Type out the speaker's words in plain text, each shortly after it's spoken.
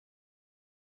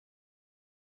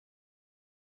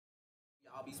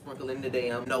I'll be sprinkling the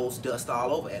damn nose dust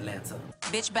all over Atlanta.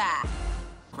 Bitch, bye.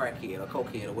 Crackhead or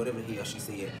cokehead or whatever the hell she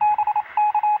said.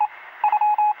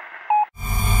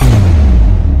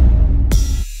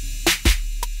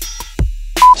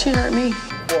 She hurt me.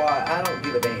 Boy, I don't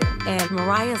give a damn. And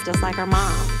Mariah's just like her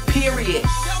mom. Period.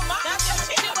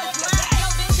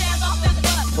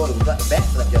 Thought it was got the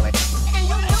backslap your ass.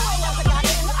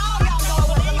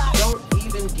 Don't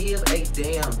even give a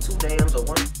damn. 2 dams or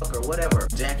 1 fuck or whatever.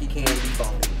 Jackie can be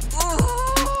phony.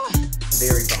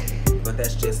 Very phony. But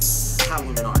that's just how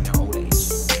women are in their old age.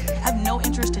 I have no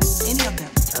interest in any of them.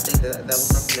 I think that was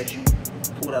something that you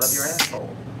pulled out of your asshole.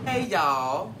 Hey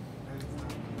y'all.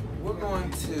 We're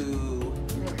going to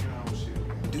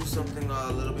do something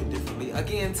a little bit differently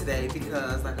again today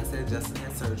because, like I said, Justin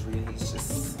had surgery and he's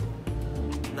just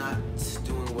not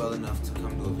doing well enough to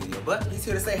come do a video. But he's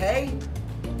here to say, hey,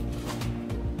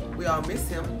 we all miss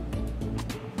him.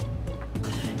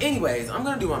 Anyways, I'm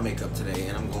going to do my makeup today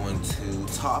and I'm going to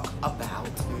talk about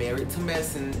Married to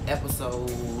Medicine episode.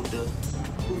 Who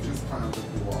just climbed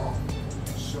the wall?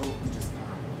 Show who just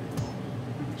climbed the wall.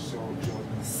 Show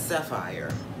Joe.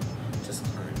 Sapphire just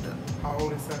climbed up. How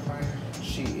old is Sapphire?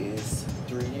 She is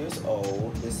 3 years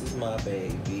old. This is my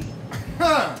baby.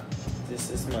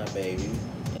 This is my baby.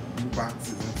 New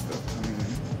boxes and stuff coming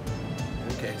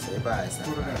in. Okay, say bye,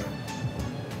 Sapphire.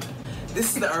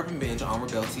 This is the Urban Binge on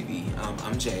Rebel TV.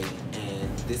 I'm Jay,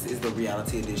 and this is the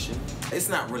reality edition. It's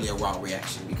not really a raw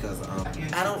reaction because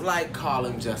I don't like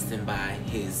calling Justin by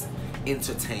his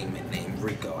entertainment name,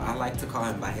 Rico. I like to call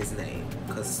him by his name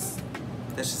because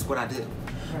that's just what I do.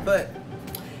 But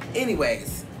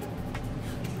anyways,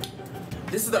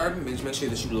 this is the Urban Binge. Make sure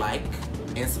that you like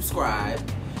and subscribe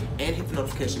and hit the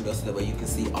notification bell so that way you can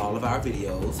see all of our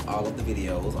videos, all of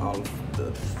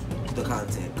the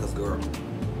content, because girl,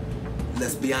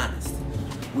 let's be honest,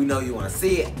 we know you want to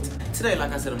see it. Today,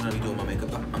 like I said, I'm going to be doing my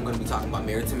makeup. I'm going to be talking about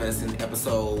Married to Medicine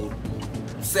episode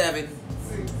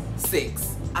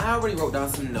 6. I already wrote down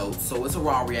some notes, so it's a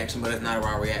raw reaction, but it's not a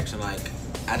raw reaction. Like,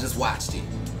 I just watched it,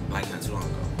 like, not too long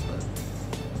ago, but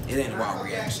it ain't a raw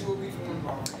reaction.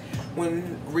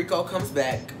 When Rico comes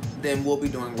back, then we'll be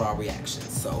doing raw reactions,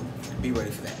 so be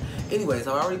ready for that. Anyways,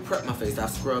 I already prepped my face. I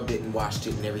scrubbed it and washed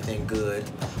it and everything good.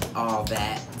 All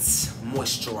that.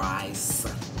 Moisturize.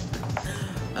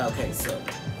 Okay, so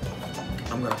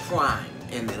I'm gonna prime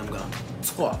and then I'm gonna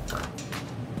talk.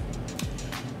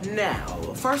 Now,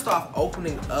 first off,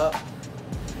 opening up,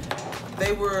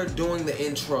 they were doing the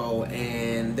intro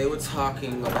and they were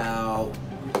talking about...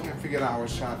 We can't figure out our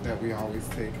shot that we always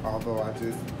take, although I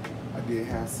did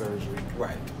have surgery.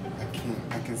 Right.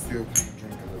 I can still drink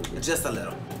a little bit. Just a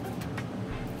little.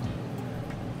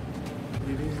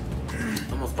 You did?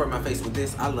 I'm gonna spray my face with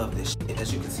this. I love this shit.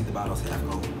 As you can see, the bottle's half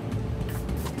gold.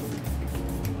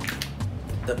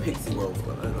 The Pixie Rose.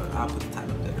 I'll put the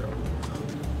title up there, girl.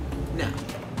 Now,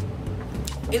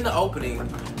 in the opening,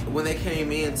 when they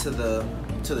came into the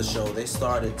show, they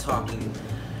started talking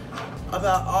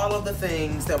about all of the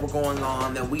things that were going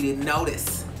on that we didn't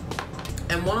notice.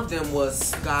 And one of them was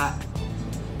Scott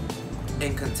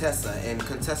and Contessa, and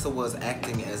Contessa was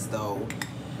acting as though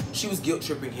she was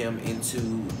guilt-tripping him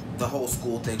into the whole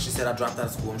school thing. She said, I dropped out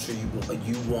of school, I'm sure you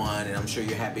won, and I'm sure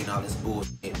you're happy and all this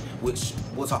bullshit, which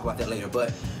we'll talk about that later.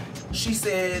 But she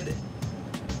said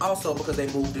also, because they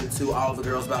moved into all of the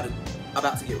girls about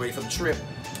to get ready for the trip,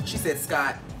 she said,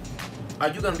 Scott, are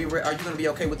you gonna be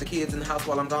okay with the kids in the house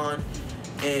while I'm gone?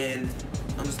 And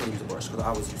I'm just gonna use a brush because I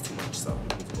always use too much, so I'm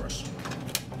gonna use a brush.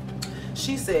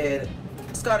 She said,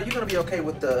 Scott, are you gonna be okay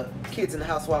with the kids in the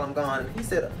house while I'm gone? And he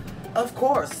said, of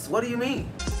course. What do you mean?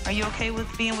 Are you okay with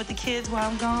being with the kids while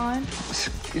I'm gone?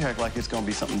 You act like it's gonna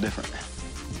be something different.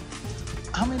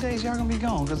 How many days y'all gonna be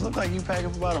gone? Because it look like you pack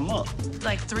up about a month.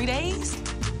 Like 3 days?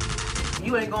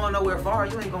 You ain't going nowhere far.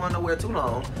 You ain't going nowhere too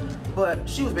long. But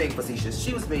she was being facetious.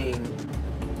 She was being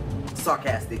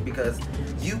sarcastic because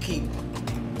you keep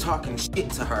talking shit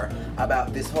to her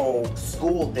about this whole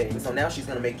school thing. So now she's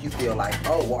gonna make you feel like,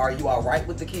 oh, well, are you all right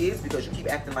with the kids? Because you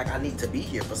keep acting like I need to be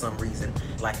here for some reason.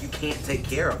 Like you can't take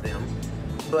care of them.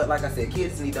 But like I said,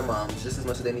 kids need their moms just as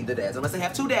much as they need their dads, unless they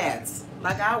have 2 dads,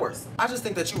 like ours. I just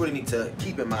think that you really need to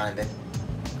keep in mind that,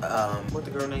 what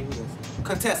the girl name is?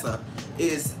 Contessa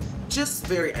is just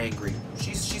very angry.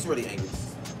 She's really angry.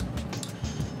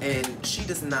 And she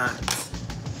does not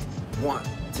want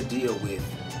to deal with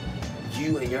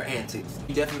you and your antics.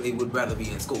 You definitely would rather be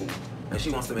in school, and she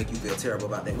wants to make you feel terrible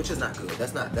about that, which is not good.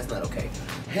 That's not okay.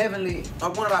 Heavenly,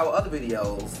 on one of our other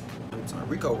videos,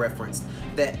 Rico referenced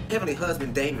that Heavenly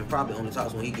husband Damon probably only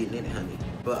talks when he getting in it, honey.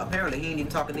 But apparently he ain't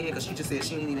even talking in because she just said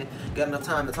she ain't even got enough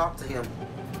time to talk to him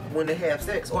when they have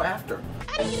sex or after.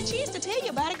 I didn't get a chance to tell you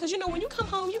about it because, you know, when you come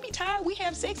home, you be tired, we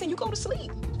have sex, and you go to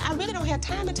sleep. I really don't have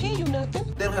time to tell you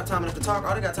nothing. They don't have time enough to talk.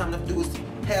 All they got time enough to do is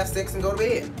have sex and go to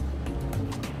bed.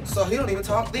 So he don't even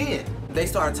talk then. They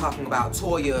started talking about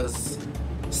Toya's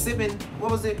sipping,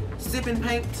 what was it? Sipping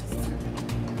paint?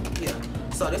 Yeah.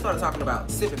 So they started talking about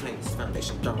Sipping Paint's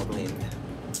foundation, Derma Blend.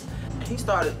 He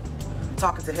started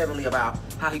talking to Heavenly about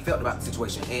how he felt about the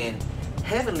situation, and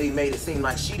Heavenly made it seem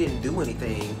like she didn't do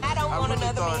anything. I don't want really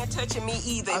another thought- man touching me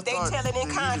either. I If they thought tell it in he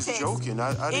was context. joking.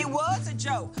 I It didn't- was a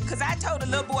joke, because I told the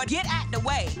little boy, get out the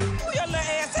way. Move your little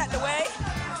ass out the way.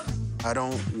 I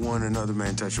don't want another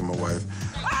man touching my wife.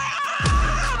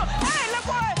 Hey, look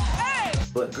what, hey!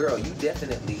 But girl, you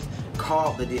definitely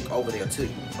called the dick over there to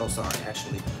you. Oh, sorry,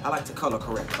 actually. I like to color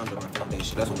correct under my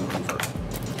foundation. That's what we do first.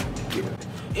 Get rid of it.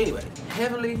 Anyway,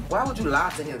 Heavenly, why would you lie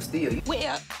to him still?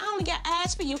 Well, I only got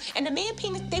eyes for you, and the man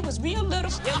penis, they was real little.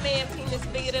 Your man penis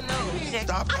bigger than those.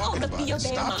 Stop I'm talking gonna about be your it.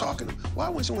 damn Stop mom. talking. Why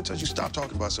when someone tells you stop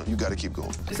talking about something, you gotta keep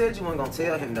going? You said you weren't gonna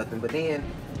tell him nothing, but then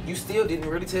you still didn't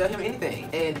really tell him anything.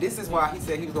 And this is why he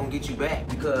said he was gonna get you back,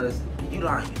 because you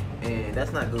lying. And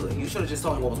that's not good. You should have just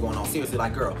told him what was going on. Seriously,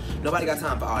 like, girl, nobody got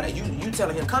time for all that. You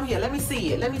telling him, come here, let me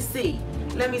see it, let me see.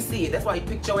 Let me see it. That's why he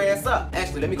picked your ass up.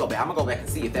 Actually, let me go back. I'm gonna go back and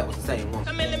see if that was the same one.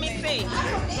 Come in, let me see.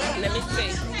 Let me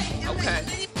see. Okay.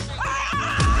 Hey,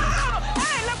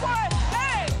 look what,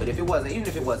 hey! But if it wasn't, even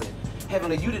if it wasn't,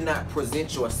 Heavenly, you did not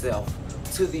present yourself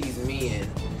to these men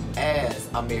as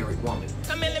a married woman.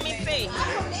 Come in, let me see.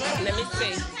 Let me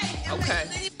see. Okay.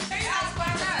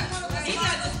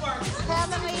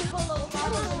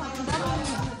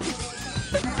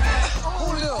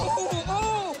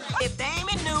 If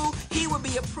Damon knew, he would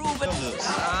be approving.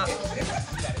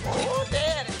 Oh,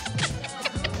 daddy.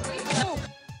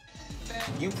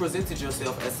 You presented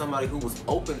yourself as somebody who was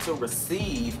open to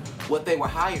receive what they were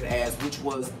hired as, which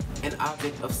was an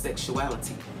object of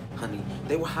sexuality, honey.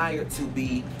 They were hired to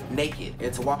be naked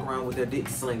and to walk around with their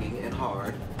dicks slinging and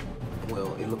hard.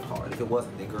 Well, it looked hard. If it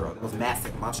wasn't, then girl, it was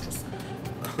massive, monstrous.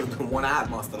 The one-eyed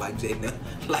monster, like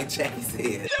Jackie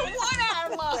said. The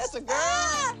one-eyed monster,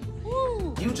 girl.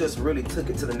 Woo. You just really took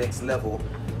it to the next level,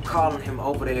 calling him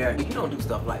over there. You don't do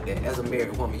stuff like that as a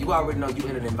married woman. You already know you're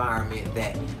in an environment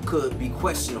that could be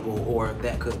questionable or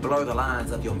that could blur the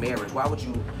lines of your marriage. Why would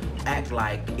you act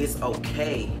like it's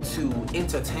okay to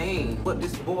entertain what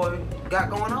this boy got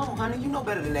going on, honey? You know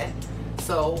better than that.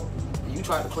 So you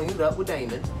tried to clean it up with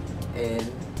Damon,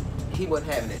 and he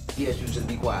wasn't having it. Yes, you just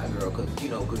be quiet, girl, because you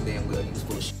know good and damn well you was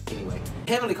full of shit anyway.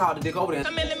 Heavenly called the dick over there.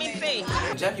 Come in, let me see.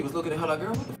 And Jackie was looking at her like,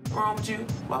 girl, what the f wrong with you?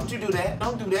 Why would you do that?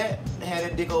 Don't do that. And had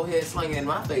that dick over here slinging in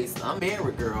my face. I'm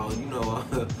married, girl. You know,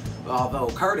 although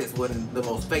Curtis wasn't the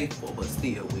most faithful, but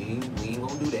still, we ain't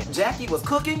gonna do that. Jackie was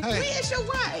cooking. Hey, Where's your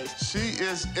wife? she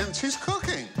is, and she's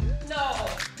cooking. No.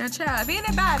 Now, child, if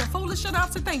anybody foolish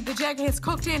enough to think that Jackie has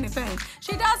cooked anything,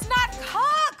 she does not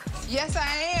cook. Yes, I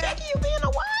am. Jackie, you being a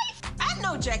wife? I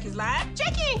know Jackie's lying.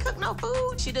 Jackie ain't cook no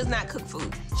food. She does not cook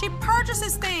food. She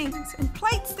purchases things and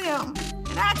plates them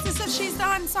and acts as if she's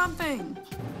done something.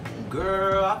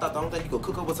 Girl, I thought the only thing you could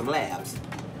cook up with some labs.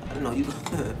 I didn't know you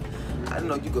could, I didn't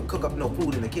know you could cook up no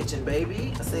food in the kitchen,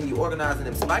 baby. I seen you organizing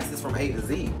them spices from A to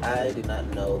Z. I did not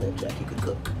know that Jackie could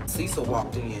cook. Cecil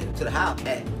walked in to the house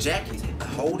at Jackie's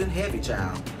holding heavy,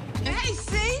 child. Hey,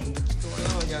 see?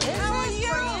 How are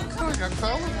you?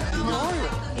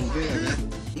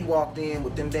 He walked in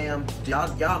with them damn,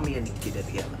 y'all men need to get that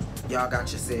together. Y'all got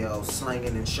yourselves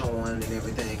slinging and showing and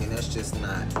everything, and that's just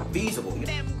not feasible.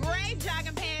 Them gray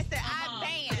jogging pants that I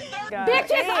banned.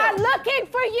 Bitches are looking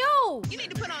for you. You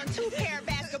need to put on 2 pair of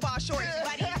basketball shorts,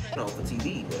 buddy. You know, for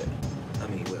TV, but, I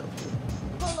mean, well.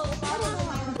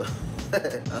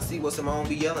 I see what Simone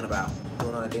be yelling about.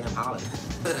 Doing all that damn hollering.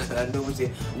 I knew what she,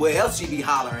 where else she be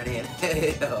hollering in?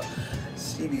 Hell,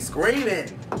 she be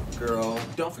screaming. Girl,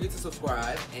 don't forget to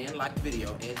subscribe and like the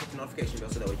video and hit the notification bell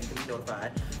so that way you can be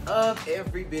notified of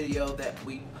every video that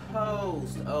we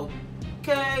post.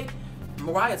 Okay?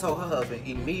 Mariah told her husband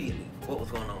immediately what was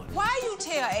going on. Why you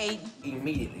tell Aiden?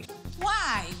 Immediately.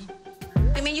 Why?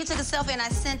 I mean, you took a selfie and I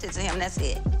sent it to him. That's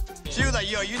it. She was like,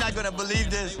 yo, you're not gonna believe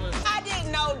this. I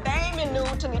didn't know Damon knew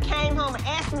till he came home and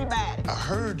asked me about it. I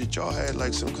heard that y'all had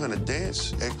like some kind of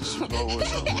dance expo or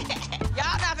something.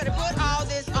 Y'all not gonna put all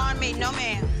this on me, no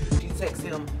ma'am. She texted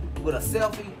him with a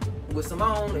selfie with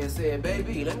Simone and said,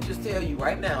 baby, let me just tell you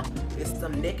right now, it's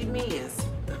some naked men's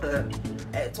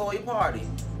at Toya party.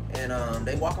 And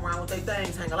they walk around with their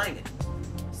things hang-a-langing.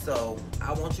 So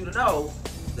I want you to know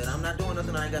that I'm not doing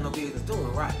nothing I ain't got no business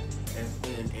doing, right? And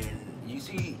you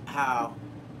see how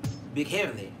Big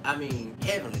Heavenly,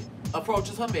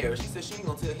 approaches her marriage. She said she ain't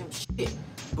gonna tell him shit.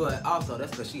 But also,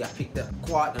 that's because she got picked up.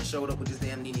 Quad done showed up with this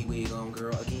damn Nene wig on,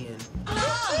 girl, again.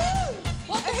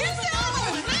 What the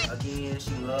hell? Again,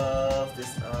 she loves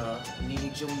this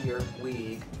Nene Jr.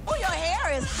 wig. Oh, your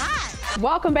hair is hot.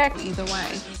 Welcome back either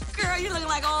way. Girl, you look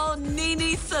like old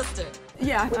Nene's sister.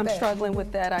 Yeah, I'm struggling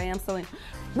with that. I am Celine.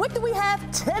 What do we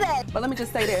have today? But let me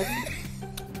just say this.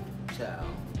 Child,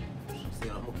 she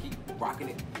said, I'm gonna keep rocking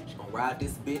it. She gonna ride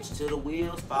this bitch till the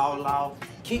wheels fall off.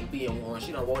 Keep being worn.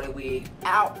 She done wore that wig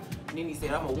out. Nene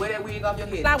said, I'm gonna wear that wig off your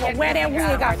head. I will wear that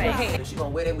wig off your head. And she gonna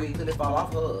wear that wig till it fall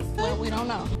off hers. Well, we don't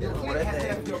know. Your clit has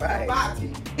left your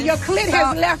body. Your clit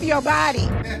has left your body.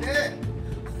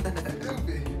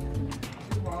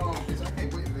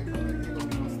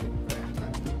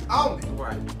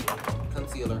 Right.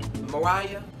 Concealer.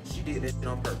 Mariah, she did this shit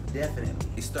on purpose. Definitely.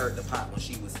 It stirred the pot when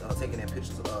she was taking them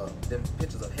pictures of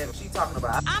heaven. She talking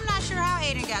about. I'm not sure how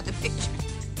Aiden got the picture.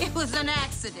 It was an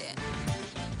accident.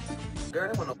 Girl,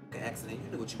 that wasn't no accident.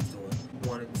 You knew what you was doing. You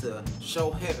wanted to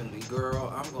show Heavenly,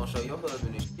 girl, I'm gonna show your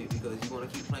husband this shit because you wanna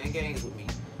keep playing games with me.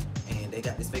 And they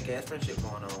got this fake ass friendship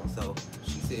going on. So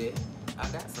she said, I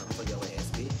got something for your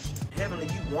ass, bitch. Heavenly,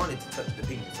 you wanted to touch the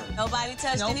penis. Nobody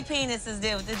touched any penises,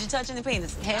 did you touch any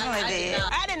penises? Heavenly did.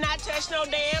 I did not touch no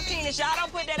damn penis. Y'all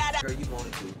don't put that out there. Girl, you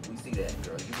wanted to. We see that,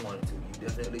 girl. You wanted to. You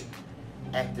definitely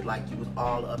acted like you was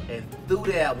all up and through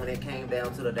there when it came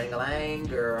down to the dang-a-lang,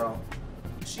 girl.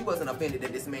 She wasn't offended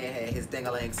that this man had his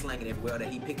dang-a-lang slinging everywhere,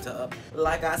 that he picked her up.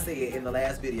 Like I said in the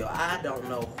last video, I don't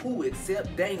know who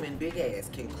except Damon Big Ass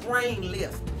can crane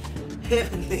lift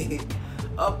Heavenly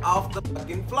up off the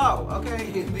fucking floor,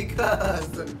 okay? Because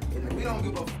we don't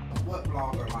give a what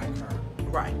blogger like her.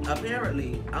 right,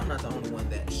 apparently I'm not the only one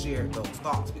that shared those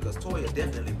thoughts because Toya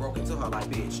definitely broke into her like,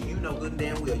 bitch, you know good and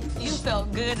damn well You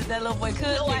felt good that little boy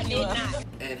could pick you up.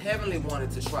 And Heavenly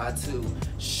wanted to try to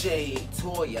shade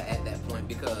Toya at that point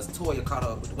because Toya caught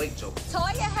up with the weight joke.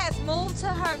 Toya has moved to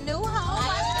her new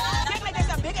home. Act like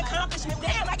that's a big accomplishment.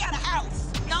 Damn, I got a house.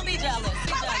 Don't be jealous.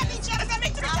 Why would I be jealous? That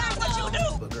makes 3 times what you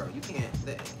do. But girl, you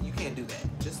can't do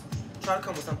that. Just try to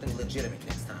come with something legitimate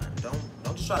next time. Don't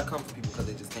just try to come for people because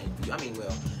they just came for you. I mean,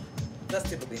 well, that's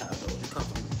typically how it goes. You come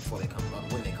for people before they come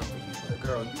up, when they come for you. But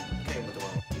girl, you came with the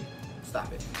wrong people.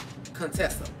 Stop it.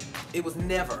 Contessa, it was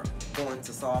never going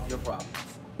to solve your problems.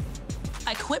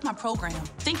 I quit my program,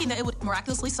 thinking that it would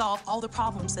miraculously solve all the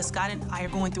problems that Scott and I are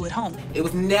going through at home. It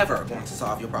was never going to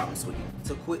solve your problems, sweetie.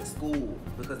 To quit school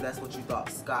because that's what you thought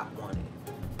Scott wanted.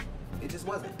 It just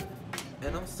wasn't.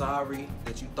 And I'm sorry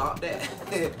that you thought that.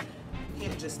 You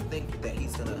can't just think that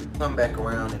he's gonna come back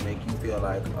around and make you feel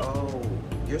like, oh,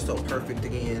 you're so perfect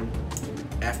again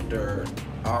after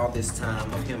all this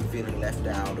time of him feeling left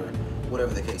out or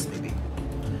whatever the case may be.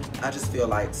 I just feel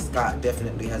like Scott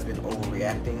definitely has been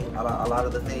overreacting about a lot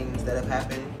of the things that have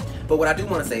happened. But what I do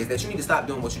want to say is that you need to stop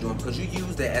doing what you're doing because you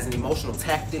use that as an emotional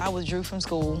tactic. I withdrew from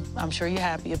school. I'm sure you're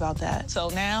happy about that. So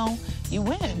now you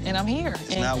win, and I'm here.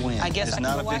 It's not win. I guess it's I can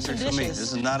not go a wash some victory for me. dishes.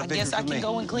 This is not a victory for me. I guess I can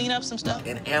go and clean up some stuff.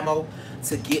 And ammo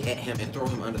to get at him and throw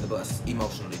him under the bus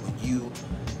emotionally when you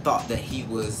thought that he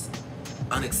was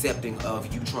unaccepting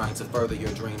of you trying to further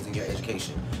your dreams and your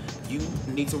education. You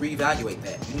need to reevaluate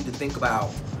that. You need to think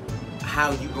about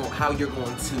how you're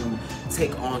going to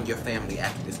take on your family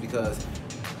after this, because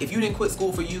if you didn't quit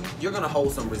school for you, you're gonna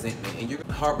hold some resentment and you're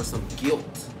gonna harbor some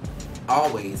guilt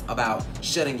always about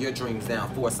shutting your dreams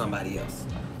down for somebody else.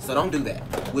 So don't do that.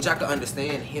 Which I can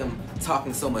understand him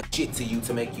talking so much shit to you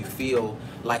to make you feel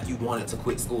like you wanted to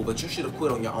quit school, but you should have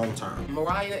quit on your own terms.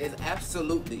 Mariah is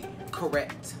absolutely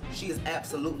correct. She is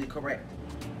absolutely correct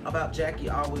about Jackie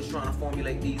always trying to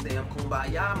formulate these damn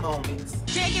kumbaya moments.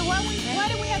 Jackie, why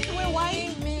do we have to wear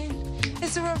white?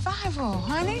 It's a revival,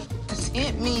 honey. The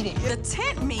tent meeting. The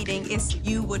tent meeting is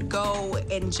you would go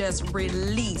and just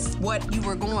release what you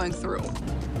were going through.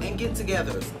 And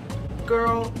get-togethers.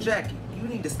 Girl, Jackie, you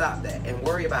need to stop that and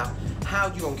worry about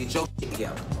how you gonna get your shit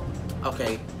together.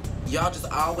 Okay? Y'all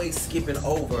just always skipping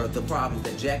over the problems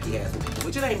that Jackie has with me,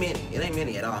 which it ain't many. It ain't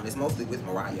many at all. It's mostly with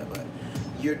Mariah, but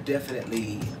you're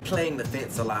definitely playing the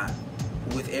fence a lot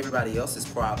with everybody else's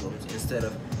problems instead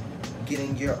of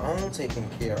getting your own taken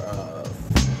care of.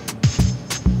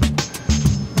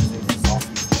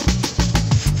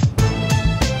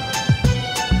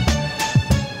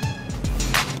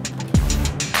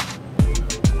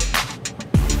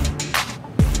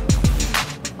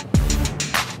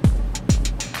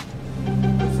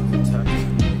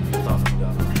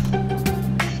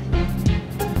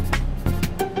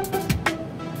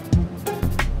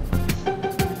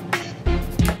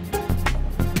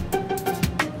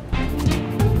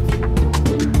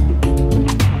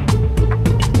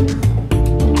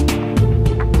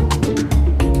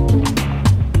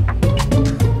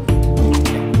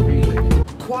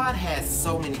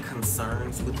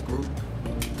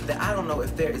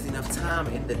 there is enough time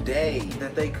in the day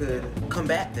that they could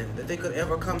combat them, that they could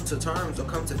ever come to terms or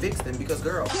come to fix them, because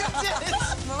girl.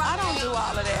 I don't do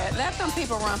all of that. Let them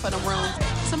people run for the room.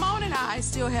 Simone and I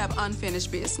still have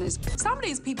unfinished business. Some of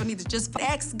these people need to just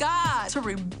ask God to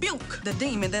rebuke the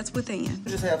demon that's within. You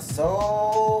just have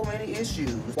so many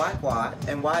issues. Why Quad?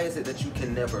 And why is it that you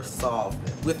can never solve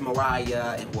them? With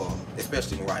Mariah, and well,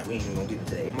 especially Mariah, we ain't even gonna get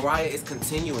into that. Mariah is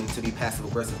continuing to be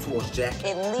passive-aggressive towards Jackie.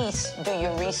 At least do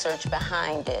your research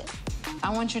behind it. I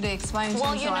want you to explain to me.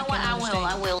 Well, you know what?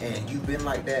 I will. And you've been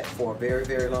like that for a very,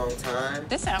 very long time.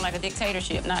 This sounds like a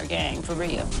dictatorship, not a gang, for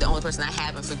real. The only person I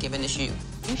haven't forgiven is you.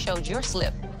 You showed your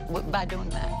slip by doing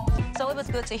that. So it was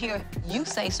good to hear you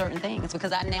say certain things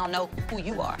because I now know who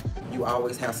you are. You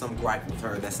always have some gripe with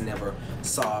her that's never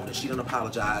solved, and she don't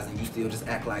apologize, and you still just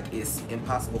act like it's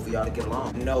impossible for y'all to get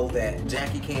along. Know that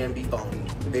Jackie can be phony,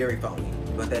 very phony,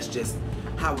 but that's just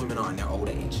how women are in their old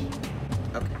age.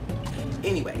 Okay.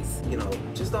 Anyways, you know,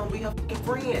 just don't be her fucking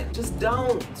friend. Just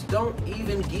don't. Don't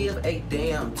even give a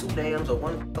damn, 2 dams or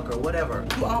 1 fuck or whatever.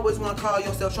 You always want to call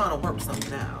yourself trying to work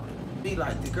something out. Be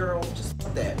like the girl, just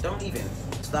fuck that. Don't even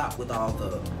stop with all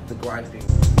the griping.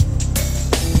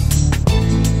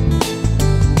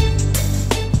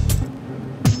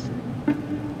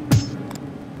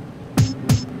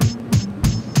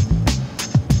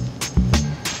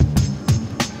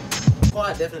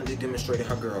 Quad definitely demonstrated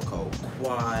her girl code.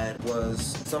 Quad was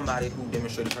somebody who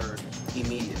demonstrated her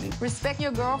immediately. Respect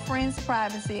your girlfriend's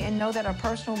privacy and know that her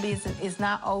personal business is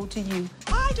not owed to you.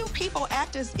 Why do people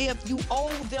act as if you owe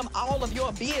them all of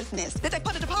your business? Did they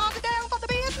put a deposit down for the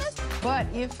business? But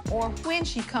if or when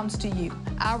she comes to you,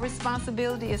 our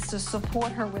responsibility is to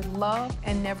support her with love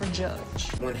and never judge.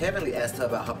 When Heavenly asked her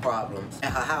about her problems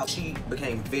at her house, she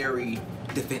became very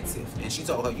defensive. And she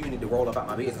told her, you need to roll up out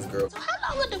my business, girl. So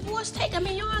how long a divorce take? I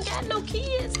mean, you ain't got no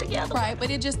kids together. Right, but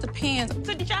it just depends.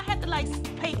 So did y'all have to, like,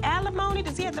 pay alimony?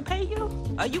 Does he have to pay you?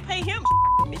 Or you pay him?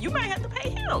 You might have to pay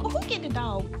him. Well, who get the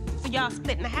dog? So y'all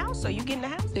splitting the house, or you getting the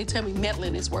house? They tell me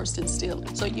meddling is worse than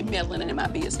stealing. So you're meddling in my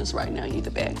business right now. You need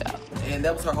to back up. And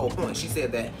that was her whole point. She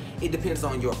said that it depends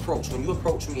on your approach. When you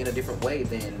approach me in a different way,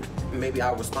 then maybe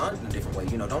I'll respond in a different way.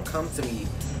 You know, don't come to me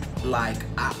like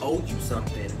I owe you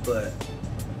something, but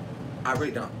I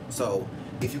really don't. So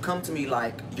if you come to me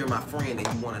like you're my friend and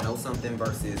you want to know something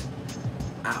versus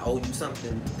I owe you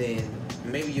something, then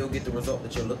maybe you'll get the result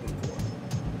that you're looking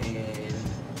for. And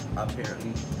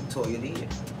apparently Toya did.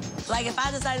 Like if I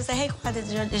decide to say, hey, Quad,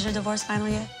 is your divorce final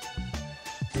yet?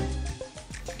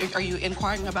 Are you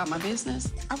inquiring about my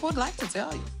business? I would like to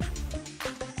tell you.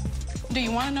 Do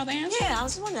you want to know the answer? Yeah, I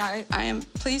was wondering. I am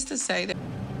pleased to say that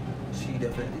She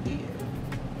definitely did.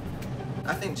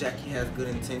 I think Jackie has good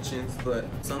intentions, but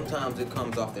sometimes it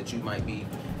comes off that you might be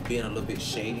being a little bit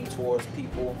shady towards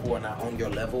people who are not on your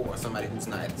level or somebody who's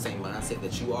not at the same mindset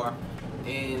that you are.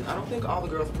 And I don't think all the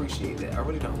girls appreciate that. I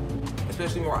really don't.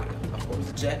 Especially Mariah, of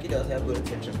course. Jackie does have good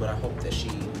intentions, but I hope that she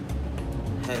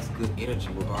has good energy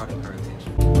regarding her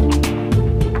intentions.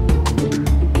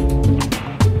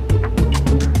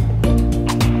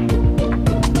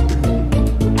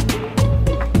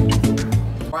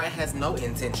 Mariah has no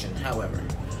intention, however,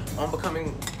 on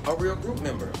becoming a real group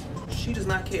member. She does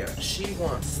not care. She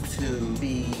wants to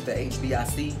be the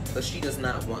HBIC, but she does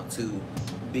not want to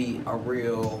be a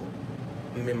real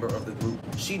member of the group.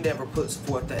 She never puts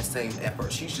forth that same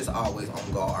effort. She's just always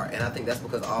on guard, and I think that's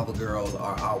because all the girls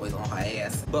are always on her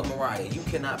ass. But Mariah, you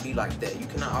cannot be like that. You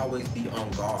cannot always be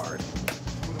on guard.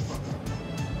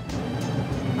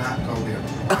 Not go there.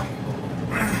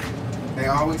 They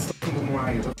always fucking with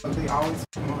Mariah. They always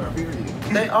fucking with her, period.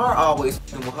 They are always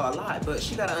fucking with her a lot, but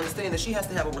she gotta understand that she has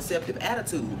to have a receptive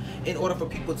attitude in order for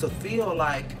people to feel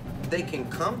like they can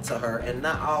come to her and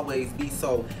not always be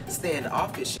so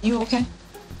standoffish. You okay?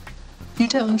 You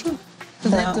telling the truth?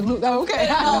 Okay.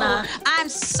 Nah. I'm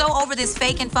so over this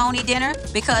fake and phony dinner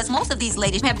because most of these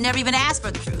ladies have never even asked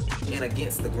for the truth. And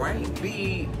against the grain,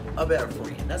 be a better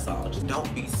friend. That's all. Just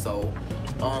don't be so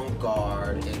on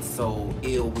guard and so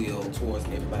ill will towards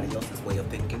everybody else's way of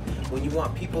thinking when you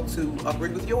want people to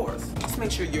agree with yours. Just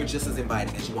make sure you're just as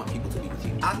inviting as you want people to be with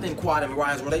you. I think Quad and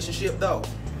Mariah's relationship, though,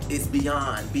 is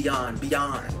beyond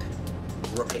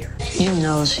repair. You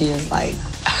know she is like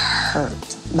hurt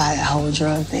by that whole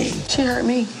drug thing. She hurt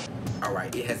me. All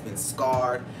right, it has been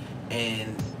scarred,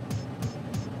 and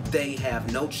they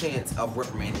have no chance of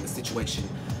reprimanding the situation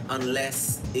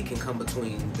unless it can come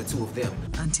between the two of them.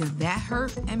 Until that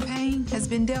hurt and pain has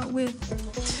been dealt with,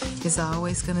 it's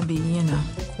always gonna be, you know,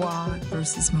 Quad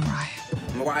versus Mariah.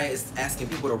 Mariah is asking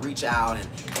people to reach out and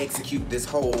execute this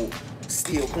whole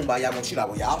still kumbaya when she like,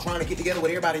 well, y'all trying to get together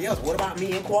with everybody else. What about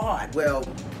me and Quad? Well,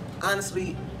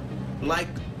 honestly, like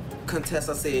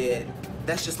Contessa said,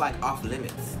 that's just like off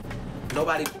limits.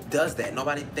 Nobody does that.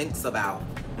 Nobody thinks about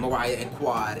Mariah and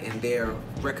Quad and their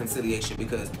reconciliation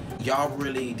because y'all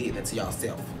really did that to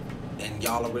y'allself. And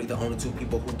y'all are really the only two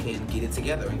people who can get it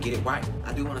together and get it right.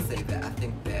 I do want to say that I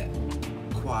think that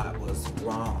Quad was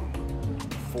wrong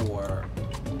for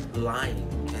lying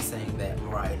and saying that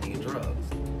Mariah did drugs.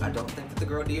 I don't think that the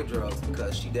girl did drugs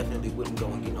because she definitely wouldn't go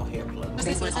and get no hair plugs.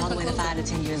 They went all the way to 5 to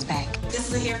 10 years back.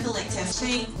 This is a hair collect test.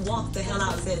 She walked the hell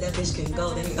out and said that bitch couldn't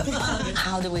go there.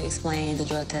 How do we explain the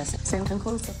drug test? It's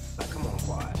inconclusive. Like, come on,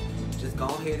 Quad. Just go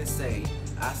ahead and say,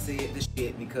 I said the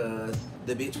shit because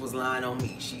the bitch was lying on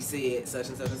me. She said such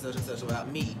and such and such and such about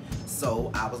me.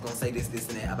 So I was gonna say this, this,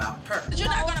 and that about her. You're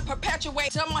not gonna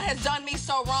perpetuate someone has done me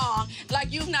so wrong,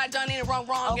 like you've not done any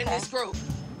wrong in this group.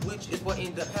 Which is what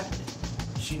ended up happening.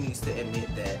 She needs to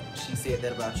admit that she said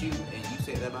that about you and you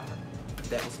said that about her.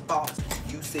 That was false.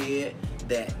 You said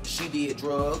that she did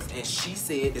drugs and she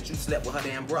said that you slept with her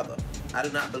damn brother. I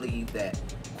do not believe that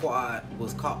Quad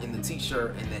was caught in the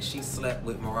t-shirt and that she slept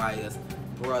with Mariah's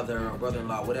brother or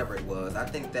brother-in-law, whatever it was. I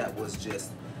think that was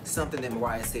just something that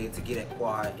Mariah said to get at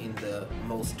Quad in the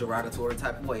most derogatory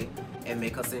type of way and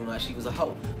make her seem like she was a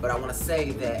hoe. But I want to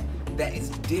say that that is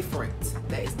different.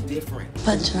 That is different.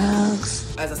 But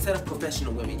drugs. As a set of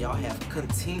professional women, y'all have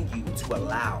continued to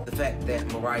allow the fact that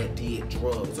Mariah did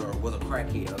drugs or was a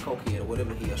crackhead, a cokehead, or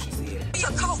whatever the hell she said. You're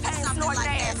a cokehead, something like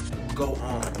that. Go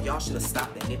on. Y'all should have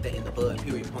stopped that, nipped that in the bud,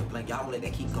 period, point blank. Y'all don't let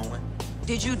that keep going.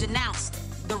 Did you denounce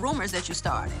the rumors that you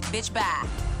started? Bitch, bye.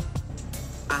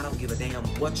 I don't give a damn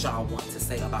what y'all want to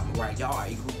say about Mariah. Y'all are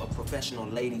a group of professional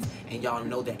ladies, and y'all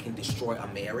know that can destroy a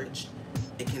marriage.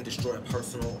 It can destroy a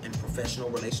personal and professional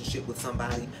relationship with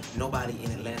somebody. Nobody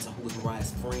in Atlanta who is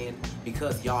Mariah's friend,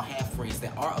 because y'all have friends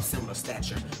that are of similar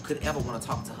stature, could ever want to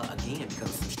talk to her again because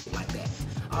of some shit like that.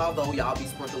 Although y'all be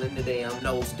sprinkling the damn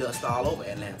nose dust all over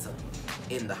Atlanta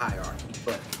in the hierarchy.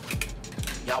 But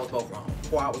y'all was both wrong.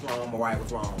 Quad was wrong, Mariah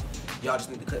was wrong. Y'all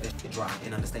just need to cut that shit dry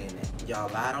and understand that.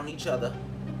 Y'all lied on each other.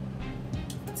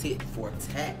 Tit for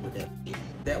tat with that shit.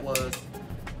 That was,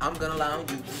 I'm gonna lie on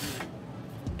you,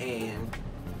 and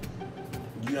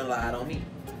you done lied on me.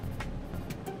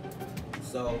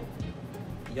 So,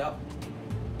 yup.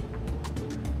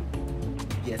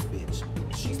 Yes, bitch.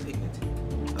 She's pigmented.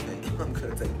 Okay, I'm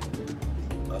gonna take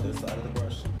the other side of the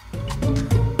brush.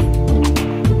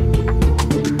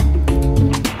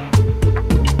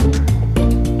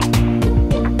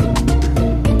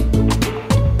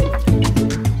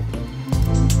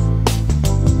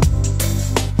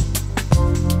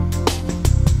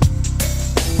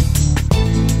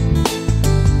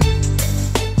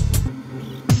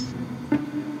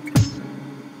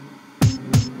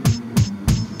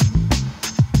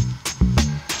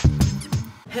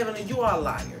 Heavenly, you are a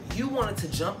liar. You wanted to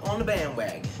jump on the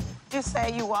bandwagon. You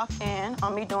say you walked in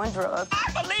on me doing drugs.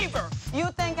 I believe her.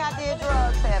 You think I did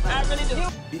drugs, Heaven? I really do.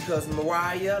 Because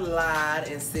Mariah lied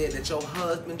and said that your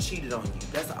husband cheated on you.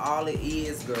 That's all it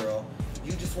is, girl.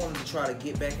 You just wanted to try to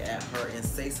get back at her and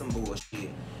say some bullshit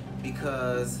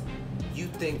because you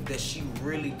think that she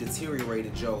really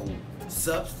deteriorated your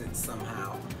substance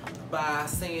somehow by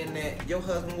saying that your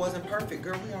husband wasn't perfect.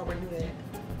 Girl, we already knew that.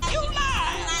 You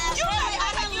lied. You lied.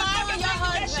 I didn't lie on your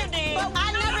husband. Yes, you did. But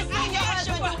I never seen your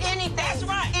husband do anything. That's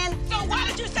right. And so why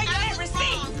did you say you had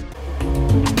receipts?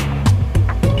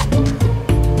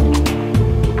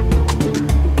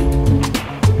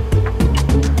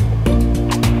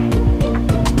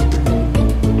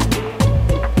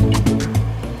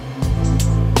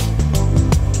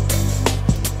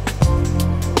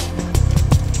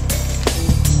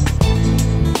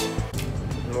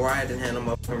 Mariah didn't have no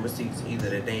motherfucking receipts either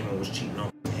that Damon was cheating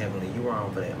on Heavenly. You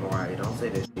wrong for that, Mariah. Don't say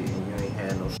that shit and you ain't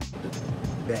had no shit to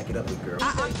back it up with, girl.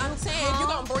 I'm saying if you're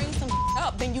gonna bring some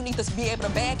up, then you need to be able to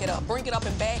back it up. Bring it up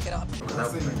and back it up. She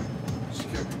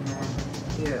kept ignoring.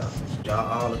 Yeah.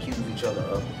 Y'all all accuse each other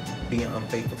of being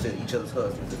unfaithful to each other's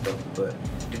husbands and stuff, but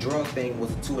the drug thing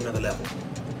was to another level.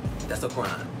 That's a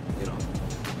crime, you know.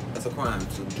 That's a crime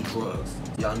to do drugs.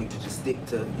 Y'all need to just stick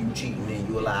to you cheating and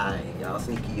you a lie and y'all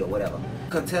sneaky or whatever.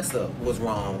 Contessa was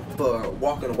wrong for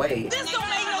walking away. this don't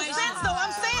make no sense, though.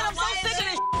 I'm saying I'm so sick of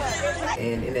this shit.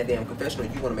 And in that damn confessional,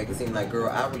 you want to make it seem like, girl,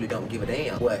 I really don't give a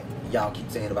damn what y'all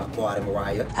keep saying about Quad and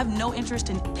Mariah. I have no interest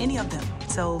in any of them,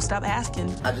 so stop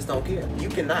asking. I just don't care. You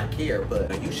cannot care,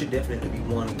 but you should definitely be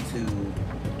wanting to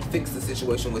fix the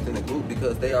situation within the group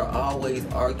because they are always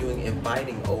arguing and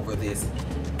fighting over this.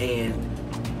 And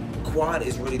Quad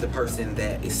is really the person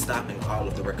that is stopping all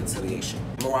of the reconciliation.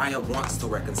 Mariah wants to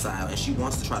reconcile and she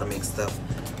wants to try to make stuff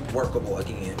workable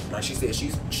again. Like she said,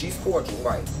 she's cordial,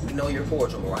 right? We know you're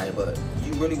cordial, Mariah, but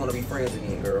you really want to be friends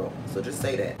again, girl. So just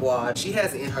say that. Well, she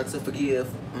has it in her to forgive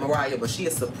Mariah, but she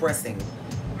is suppressing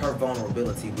her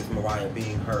vulnerability with Mariah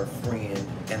being her friend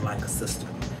and like a sister,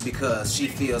 because she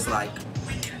feels like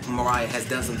Mariah has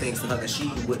done some things to her that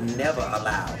she would never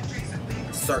allow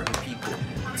certain people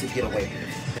to get away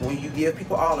with. When you give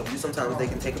people all of you, sometimes they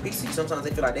can take a piece of you. Sometimes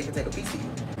they feel like they can take a piece of you.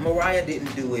 Mariah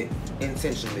didn't do it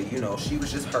intentionally, you know. She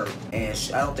was just hurt, and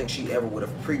I don't think she ever would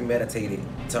have premeditated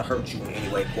to hurt you in any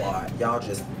way, Quad. Y'all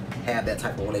just have that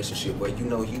type of relationship where you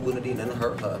know you wouldn't have done nothing to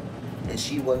hurt her, and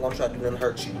she wasn't gonna try to do nothing to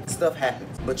hurt you. Stuff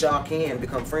happens, but y'all can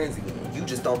become friends again. You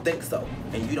just don't think so,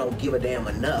 and you don't give a damn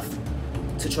enough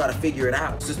to try to figure it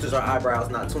out. Sisters are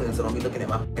eyebrows, not twins, so don't be looking at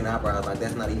my fucking eyebrows like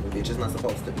that's not even, bitch. It's not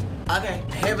supposed to be. Okay,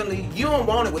 Heavenly, you don't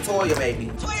want it with Toya,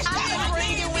 baby.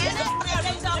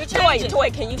 Toy,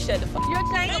 can you shut the fuck up? You're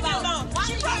changing.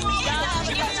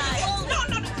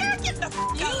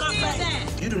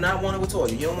 You do not want it with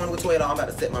Toya. You don't want it with Toya at all. I'm about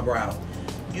to set my brows.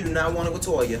 You do not want it with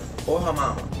Toya or her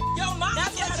mama. Yo, mama.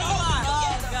 That's what you are.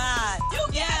 Oh, God.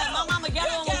 Yeah, my mama got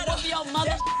on with your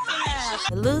mother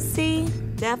ass. Lucy,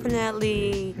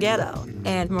 definitely ghetto.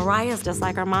 And Mariah's just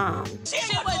like her mom. She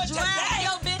would drag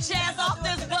your bitch ass off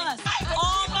this bus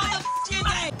all motherfucking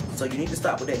day. So you need to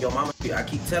stop with that. Your mama, I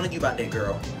keep telling you about that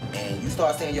girl, and you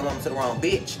start saying your mama to the wrong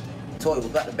bitch. Toya was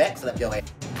about to backslap your ass.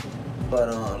 But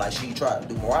like she tried to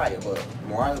do Mariah, but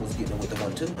Mariah was getting with the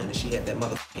one too, and then she had that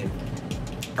motherfucking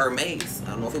Hermes.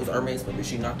 I don't know if it was Hermes, but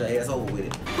she knocked her ass over with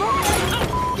it.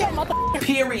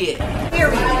 Period.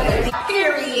 Period.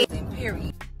 Period.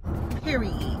 Period.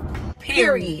 Period.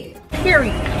 Period.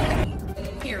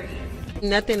 Period.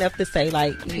 Nothing left to say,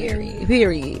 like, period.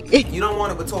 Period. You don't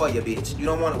want it with Toya, bitch. You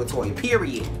don't want it with Toya,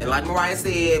 period. And like Mariah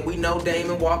said, we know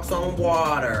Damon walks on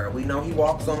water. We know he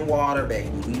walks on water, baby.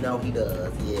 We know he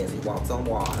does. Yes, he walks on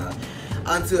water.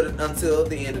 Until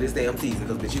the end of this damn season,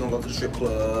 because bitch, you gonna go to the strip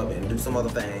club and do some other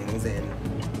things, and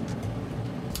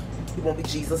you won't be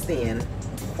Jesus then.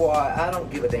 Boy, I don't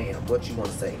give a damn what you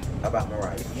want to say about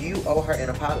Mariah. You owe her an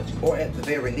apology, or at the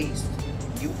very least,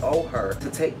 you owe her to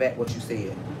take back what you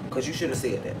said, because you shouldn't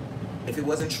have said that. If it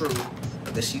wasn't true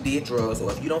that she did drugs,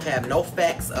 or if you don't have no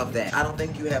facts of that, I don't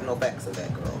think you have no facts of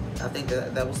that, girl. I think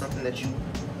that was something that you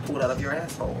pulled out of your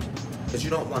asshole, because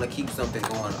you don't want to keep something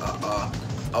going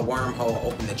a wormhole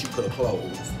open that you could have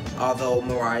closed. Although,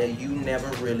 Mariah, you never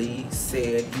really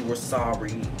said you were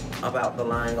sorry about the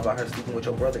lying about her sleeping with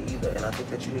your brother either, and I think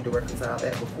that you need to reconcile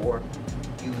that before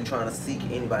you trying to seek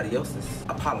anybody else's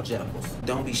apologeticals.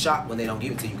 Don't be shocked when they don't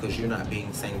give it to you, because you're not being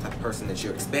the same type of person that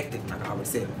you're expecting, like I already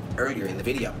said earlier in the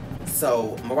video.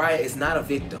 So, Mariah is not a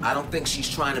victim. I don't think she's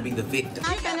trying to be the victim.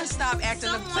 You better stop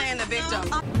acting and playing the victim.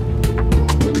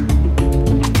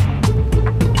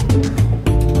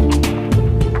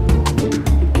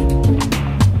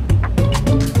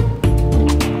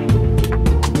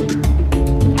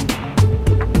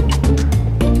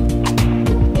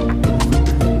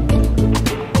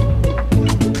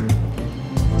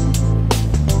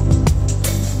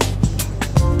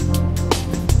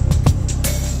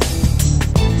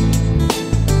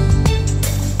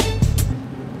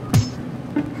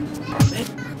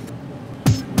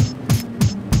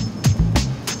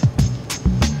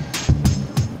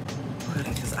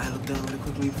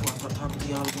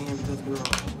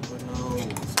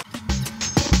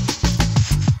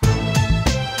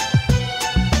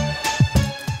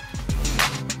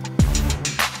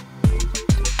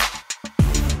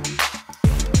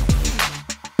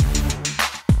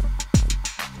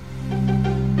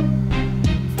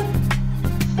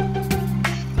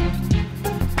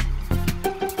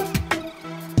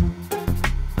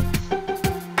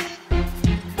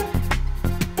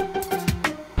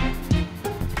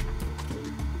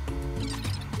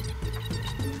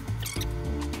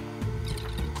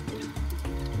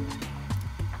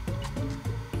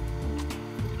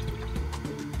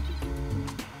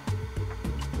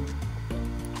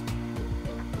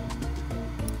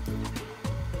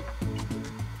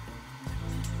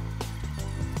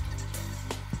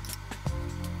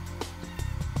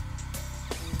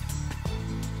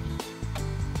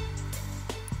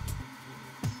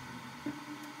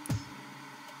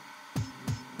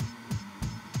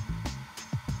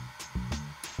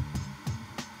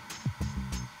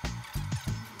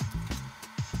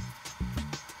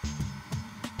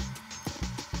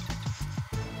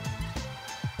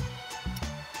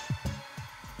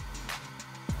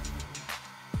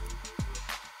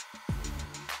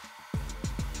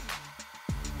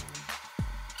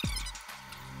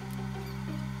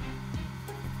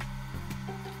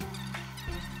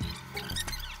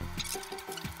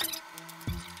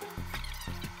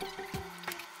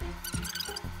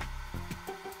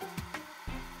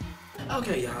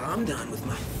 Okay, y'all, I'm done with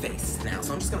my face now.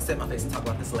 So I'm just gonna set my face and talk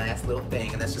about this last little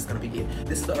thing, and that's just gonna be it.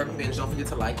 This is the Urban Binge. Don't forget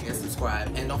to like and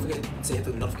subscribe, and don't forget to hit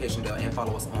the notification bell and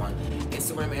follow us on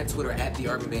Instagram and Twitter at The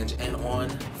Urban Binge, and on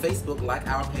Facebook, like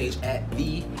our page at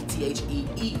The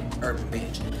THEE Urban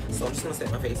Binge. So I'm just gonna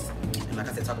set my face, and like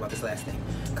I said, talk about this last thing.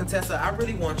 Contessa, I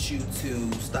really want you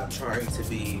to stop trying to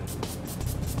be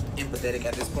empathetic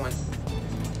at this point.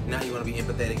 Now you want to be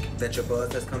empathetic that your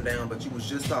buzz has come down, but you was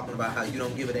just talking about how you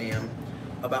don't give a damn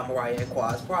about Mariah and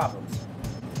Quad's problems.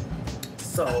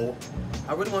 So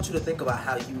I really want you to think about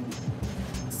how you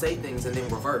say things and then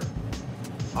revert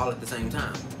all at the same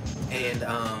time. And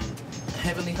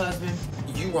Heavenly Husband,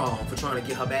 you wrong for trying to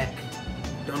get her back.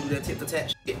 Don't do that tit for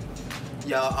tat shit.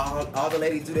 Y'all, all the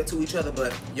ladies do that to each other,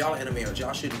 but y'all in a marriage.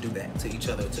 Y'all shouldn't do that to each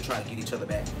other to try to get each other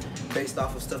back based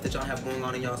off of stuff that y'all have going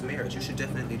on in y'all's marriage. You should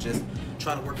definitely just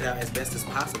try to work it out as best as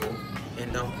possible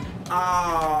and don't.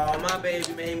 Oh, my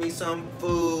baby made me some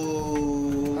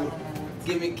food.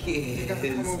 Give me a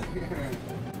kiss.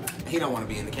 He don't want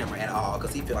to be in the camera at all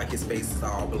because he feel like his face is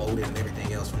all bloated and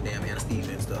everything else from damn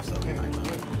anesthesia and stuff. So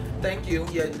thank you.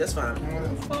 Yeah, that's fine.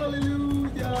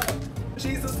 Hallelujah.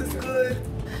 Jesus is good.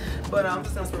 But I'm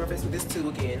just gonna spray my face with this too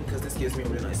again because this gives me a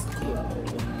really nice glow.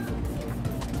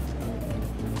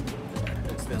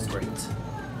 It smells great.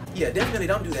 Yeah, definitely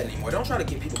don't do that anymore. Don't try to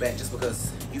get people back just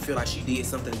because you feel like she did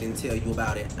something and didn't tell you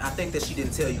about it. I think that she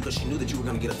didn't tell you because she knew that you were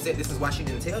gonna get upset. This is why she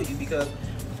didn't tell you, because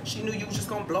she knew you was just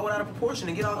gonna blow it out of proportion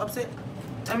and get all upset.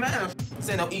 And man, this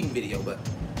ain't no eating video, but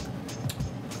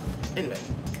anyway,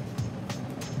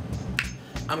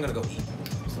 I'm gonna go eat.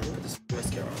 So let me put this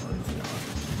mascara on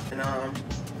for y'all.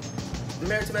 And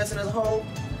Married to Medicine as a whole,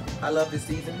 I love this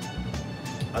season.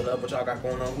 I love what y'all got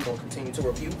going on. We're gonna continue to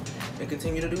review and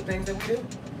continue to do things that we do.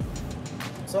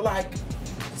 So like,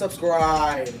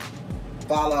 subscribe,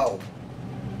 follow,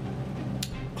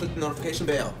 click the notification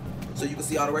bell so you can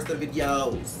see all the rest of the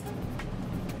videos.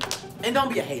 And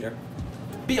don't be a hater,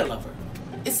 be a lover.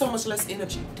 It's so much less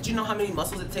energy. Did you know how many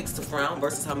muscles it takes to frown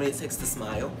versus how many it takes to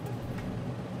smile?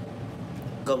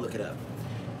 Go look it up.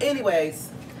 Anyways,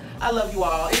 I love you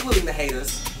all, including the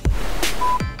haters.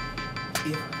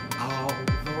 If all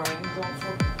the raindrops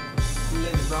are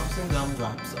little drops and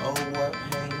gumdrops, oh what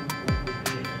pain would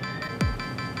be.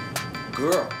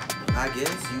 Girl, I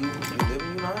guess you live and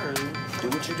you learn. Do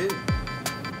what you do.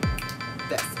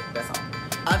 That's it, that's all.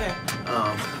 Okay,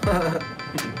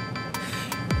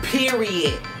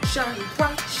 period. Shine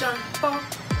bright, shine far,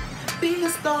 be a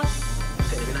star.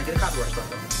 Okay, maybe not get a copyright strike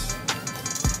though.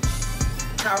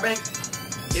 Power Bank.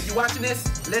 If you're watching this,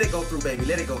 let it go through, baby.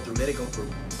 Let it go through. Let it go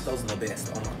through. Those are the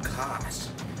best. Oh my gosh.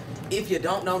 If you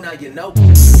don't know, now you know.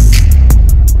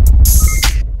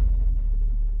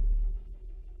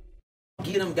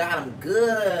 Get them, got them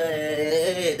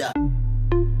good.